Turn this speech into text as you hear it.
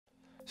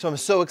So I'm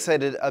so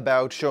excited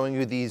about showing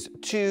you these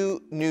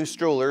two new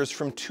strollers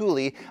from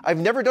Thule. I've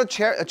never done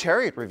a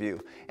Chariot review,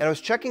 and I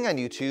was checking on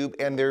YouTube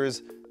and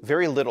there's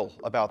very little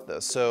about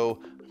this. So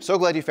I'm so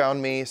glad you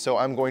found me. So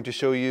I'm going to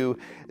show you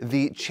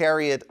the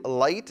Chariot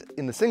Lite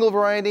in the single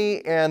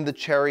variety and the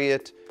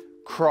Chariot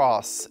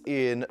Cross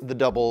in the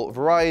double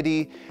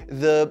variety.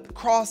 The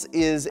Cross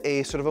is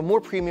a sort of a more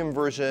premium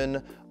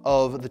version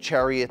of the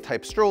Chariot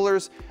type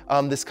strollers.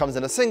 This comes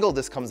in a single,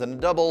 this comes in a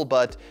double,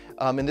 but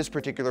in this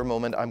particular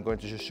moment, I'm going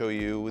to just show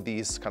you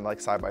these kind of like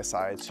side by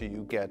side so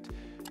you get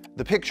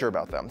the picture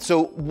about them.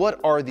 So what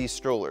are these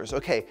strollers?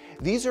 Okay,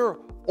 these are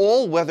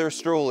all-weather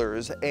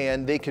strollers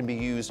and they can be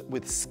used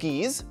with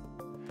skis.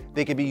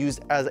 They can be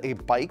used as a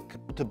bike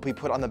to be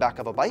put on the back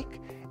of a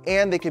bike,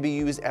 and they can be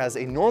used as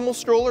a normal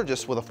stroller,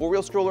 just with a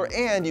four-wheel stroller,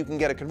 and you can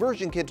get a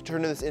conversion kit to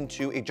turn this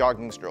into a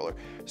jogging stroller.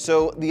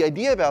 So the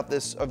idea about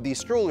these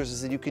strollers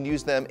is that you can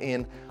use them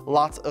in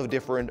lots of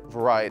different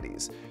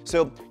varieties.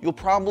 So you'll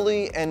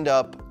probably end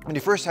up, when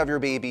you first have your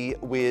baby,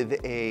 with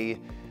a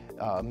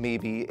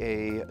maybe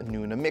a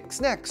Nuna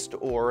Mix Next,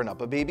 or an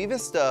Uppa Baby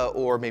Vista,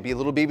 or maybe a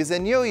Little Baby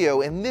Zen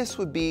Yo-Yo, and this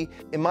would be,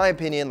 in my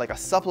opinion, like a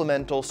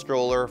supplemental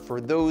stroller for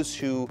those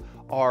who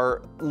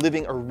are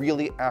living a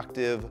really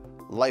active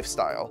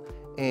lifestyle.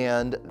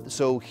 And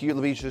so here,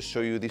 let me just show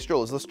you these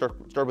strollers. Let's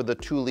start with the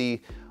Thule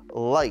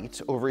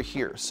Lite over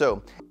here.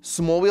 So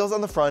small wheels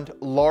on the front,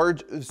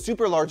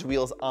 super large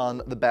wheels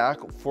on the back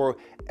for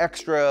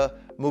extra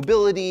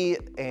mobility,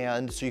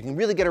 and so you can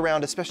really get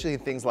around, especially in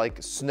things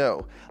like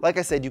snow. Like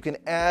I said, you can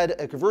add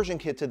a conversion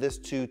kit to this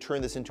to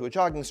turn this into a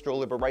jogging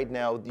stroller, but right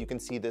now you can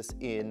see this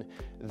in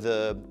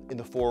the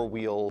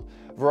four-wheel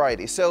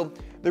variety. So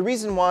the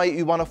reason why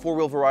you want a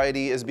four-wheel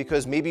variety is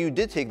because maybe you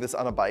did take this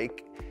on a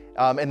bike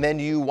and then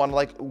you want to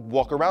like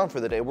walk around for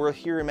the day. We're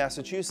here in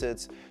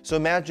Massachusetts, so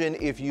imagine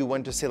if you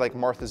went to say like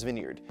Martha's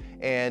Vineyard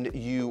and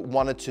you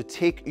wanted to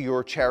take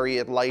your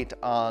Chariot Lite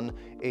on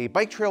a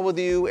bike trail with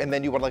you, and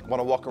then you want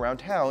to walk around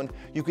town.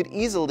 You could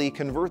easily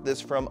convert this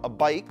from a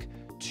bike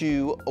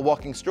to a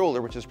walking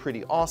stroller, which is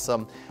pretty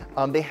awesome.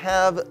 They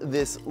have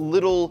this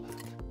little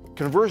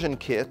conversion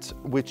kit,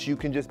 which you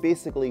can just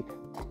basically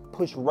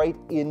push right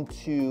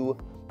into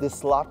this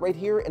slot right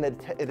here, and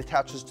it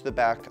attaches to the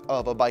back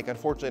of a bike.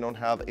 Unfortunately, I don't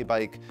have a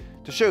bike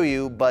to show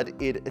you, but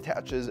it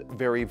attaches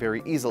very,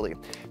 very easily.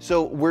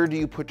 So where do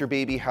you put your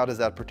baby? How does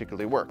that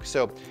particularly work?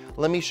 So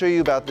let me show you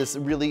about this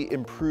really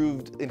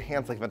improved,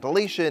 enhanced like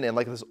ventilation and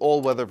like this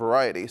all-weather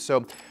variety.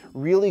 So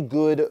really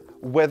good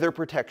weather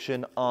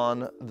protection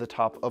on the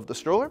top of the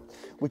stroller,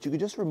 which you could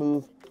just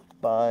remove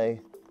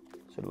by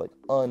sort of like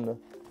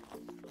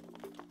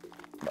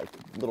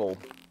little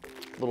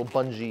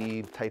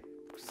bungee type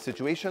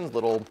situations,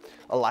 little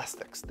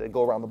elastics that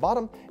go around the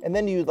bottom, and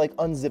then you like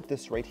unzip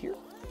this right here.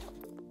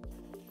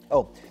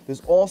 Oh,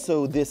 there's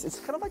also this, it's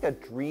kind of like a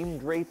dream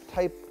drape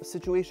type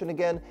situation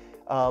again.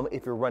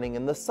 If you're running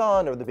in the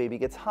sun or the baby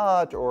gets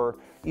hot, or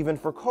even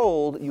for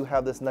cold, you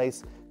have this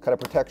nice kind of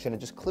protection. It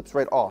just clips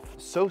right off.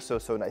 So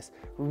nice.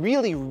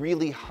 Really,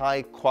 really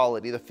high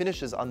quality. The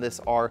finishes on this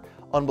are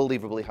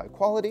unbelievably high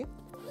quality.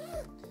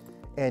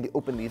 And you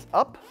open these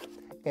up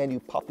and you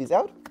pop these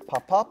out,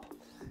 pop, pop.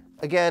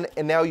 Again,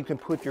 and now you can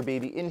put your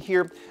baby in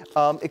here.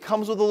 It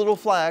comes with a little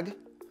flag.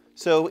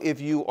 So if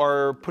you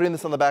are putting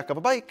this on the back of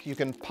a bike, you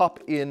can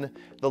pop in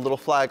the little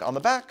flag on the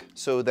back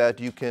so that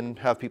you can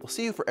have people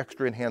see you for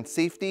extra enhanced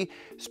safety.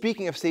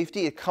 Speaking of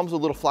safety, it comes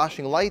with little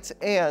flashing lights,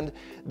 and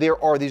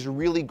there are these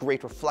really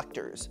great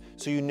reflectors,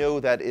 so you know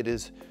that it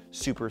is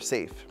super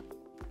safe.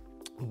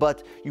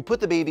 But you put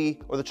the baby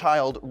or the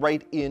child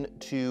right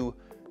into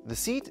the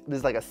seat. This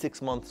is like a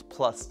 6 months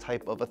plus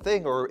type of a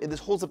thing, or this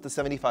holds up to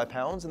 75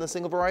 pounds in the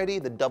single variety,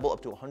 the double up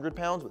to 100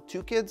 pounds with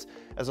 2 kids,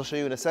 as I'll show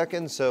you in a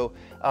second. So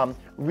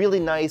really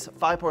nice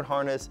 5-point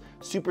harness,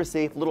 super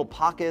safe, little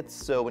pockets.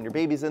 So when your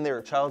baby's in there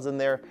or child's in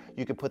there,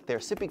 you can put their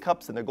sippy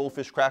cups and their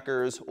goldfish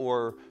crackers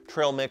or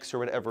trail mix or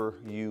whatever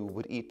you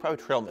would eat. Probably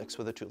trail mix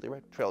with a Thule,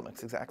 right? Trail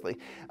mix, exactly.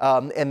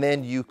 And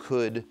then you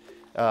could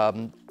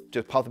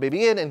just pop the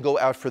baby in and go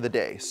out for the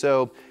day.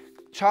 So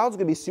child's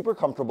gonna be super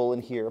comfortable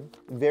in here,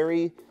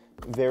 very,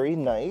 very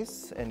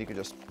nice. And you can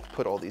just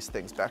put all these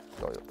things back,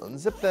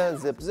 unzip that,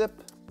 zip, zip.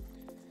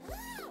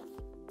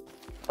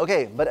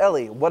 Okay, but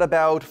Ellie, what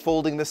about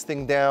folding this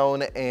thing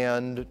down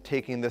and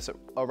taking this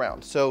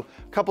around? So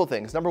a couple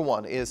things. Number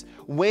one is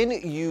when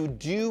you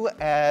do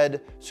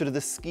add sort of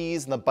the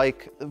skis and the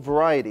bike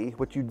variety,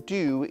 what you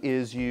do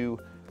is you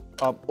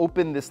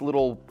open this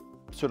little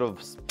sort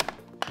of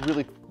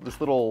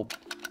this little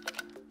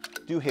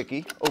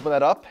doohickey, open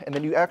that up, and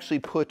then you actually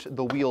put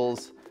the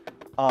wheels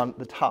on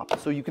the top.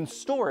 So you can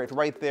store it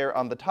right there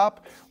on the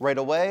top right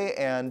away,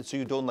 and so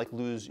you don't like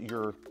lose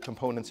your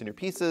components and your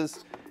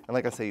pieces. And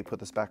like I say, you put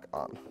this back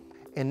on.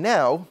 And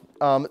now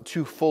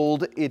to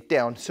fold it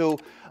down. So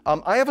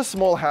I have a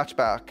small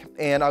hatchback,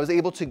 and I was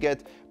able to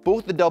get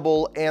both the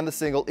double and the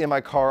single in my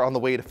car on the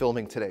way to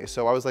filming today.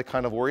 So I was like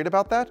kind of worried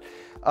about that.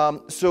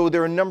 So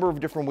there are a number of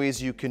different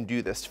ways you can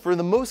do this. For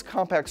the most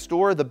compact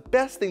store, the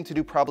best thing to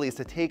do probably is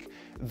to take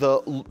the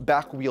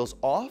back wheels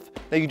off.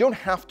 Now you don't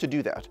have to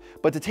do that,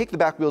 but to take the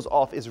back wheels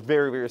off is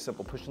very, very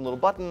simple. Push the little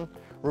button,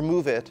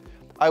 remove it.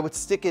 I would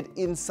stick it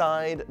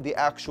inside the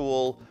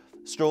actual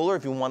stroller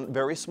if you want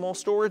very small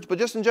storage, but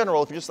just in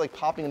general, if you're just like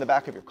popping in the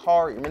back of your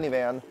car, your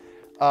minivan,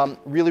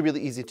 really,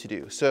 really easy to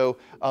do. So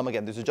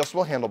again, there's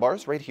adjustable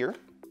handlebars right here.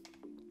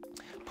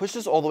 Push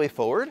this all the way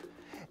forward,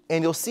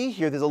 and you'll see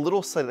here there's a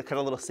little kind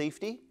of little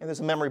safety, and there's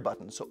a memory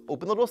button. So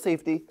open the little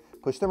safety,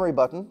 push the memory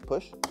button,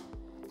 push,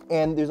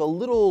 and there's a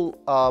little,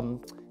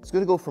 it's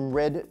going to go from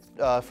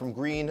from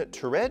green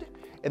to red,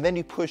 and then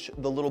you push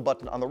the little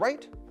button on the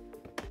right,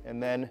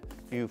 and then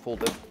you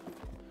fold it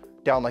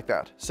down like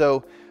that.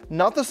 So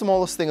not the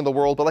smallest thing in the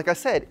world, but like I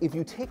said, if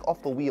you take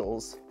off the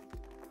wheels,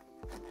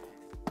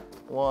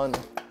 one,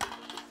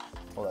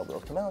 well, that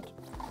will come out,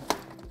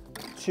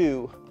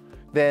 two,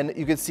 then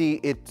you can see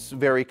it's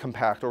very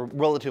compact or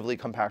relatively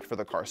compact for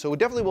the car. So it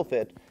definitely will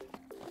fit.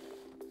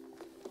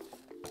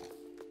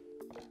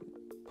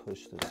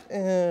 Push this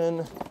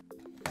in.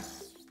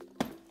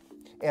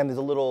 And there's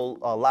a little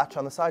latch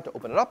on the side to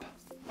open it up.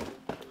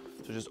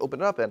 So just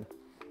open it up and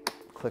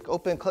click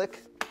open,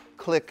 click,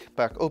 click,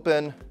 back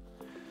open,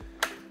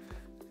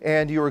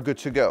 and you are good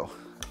to go.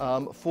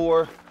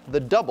 For the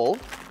double,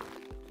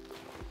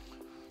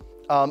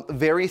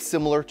 very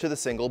similar to the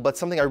single, but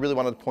something I really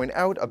wanted to point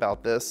out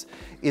about this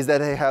is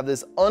that I have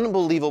this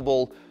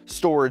unbelievable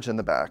storage in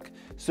the back.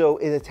 So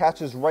it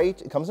attaches right,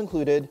 it comes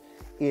included,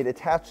 it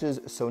attaches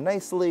so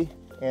nicely,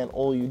 and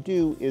all you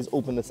do is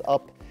open this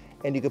up,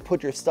 and you can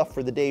put your stuff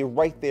for the day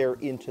right there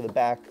into the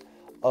back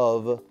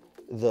of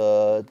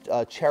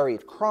the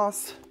Chariot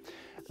Cross.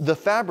 The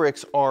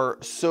fabrics are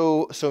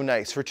so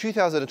nice. For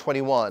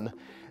 2021,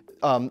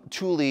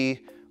 Thule,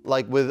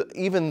 like with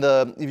even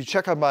if you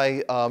check out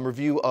my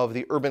review of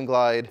the Urban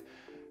Glide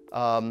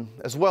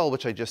as well,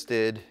 which I just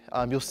did,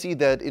 you'll see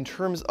that in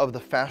terms of the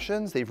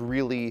fashions, they've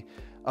really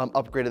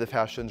upgraded the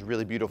fashions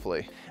really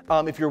beautifully.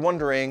 If you're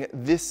wondering,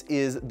 this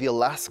is the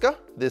Alaska,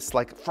 this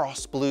like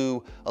frost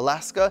blue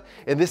Alaska,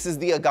 and this is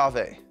the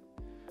Agave.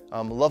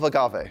 Love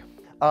Agave.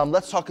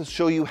 Let's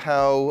show you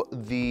how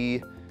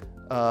the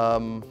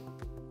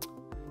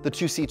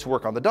two seats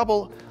work on the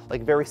double,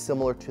 like very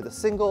similar to the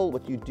single.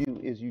 What you do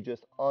is you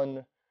just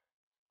unhook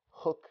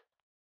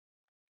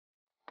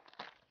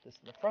this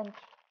in the front,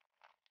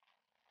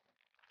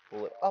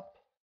 pull it up,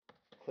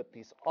 clip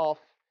these off,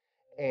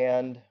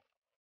 and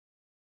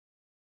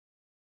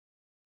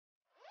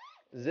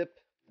zip,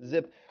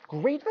 zip.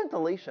 Great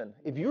ventilation.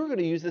 If you're going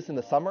to use this in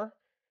the summer,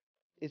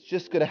 it's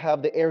just going to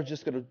have the air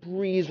just going to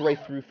breeze right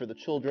through for the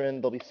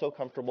children. They'll be so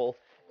comfortable,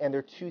 and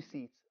they're two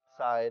seats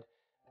side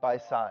by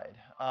side.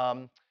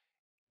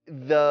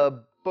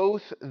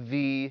 Both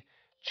the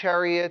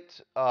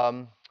Chariot,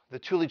 the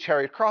Thule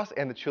Chariot Cross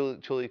and the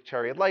Thule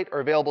Chariot Lite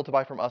are available to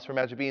buy from us from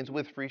Magic Beans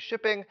with free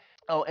shipping.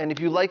 Oh, and if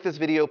you like this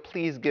video,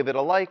 please give it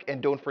a like,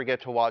 and don't forget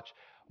to watch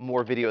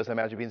more videos on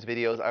Magic Beans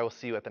videos. I will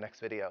see you at the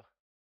next video.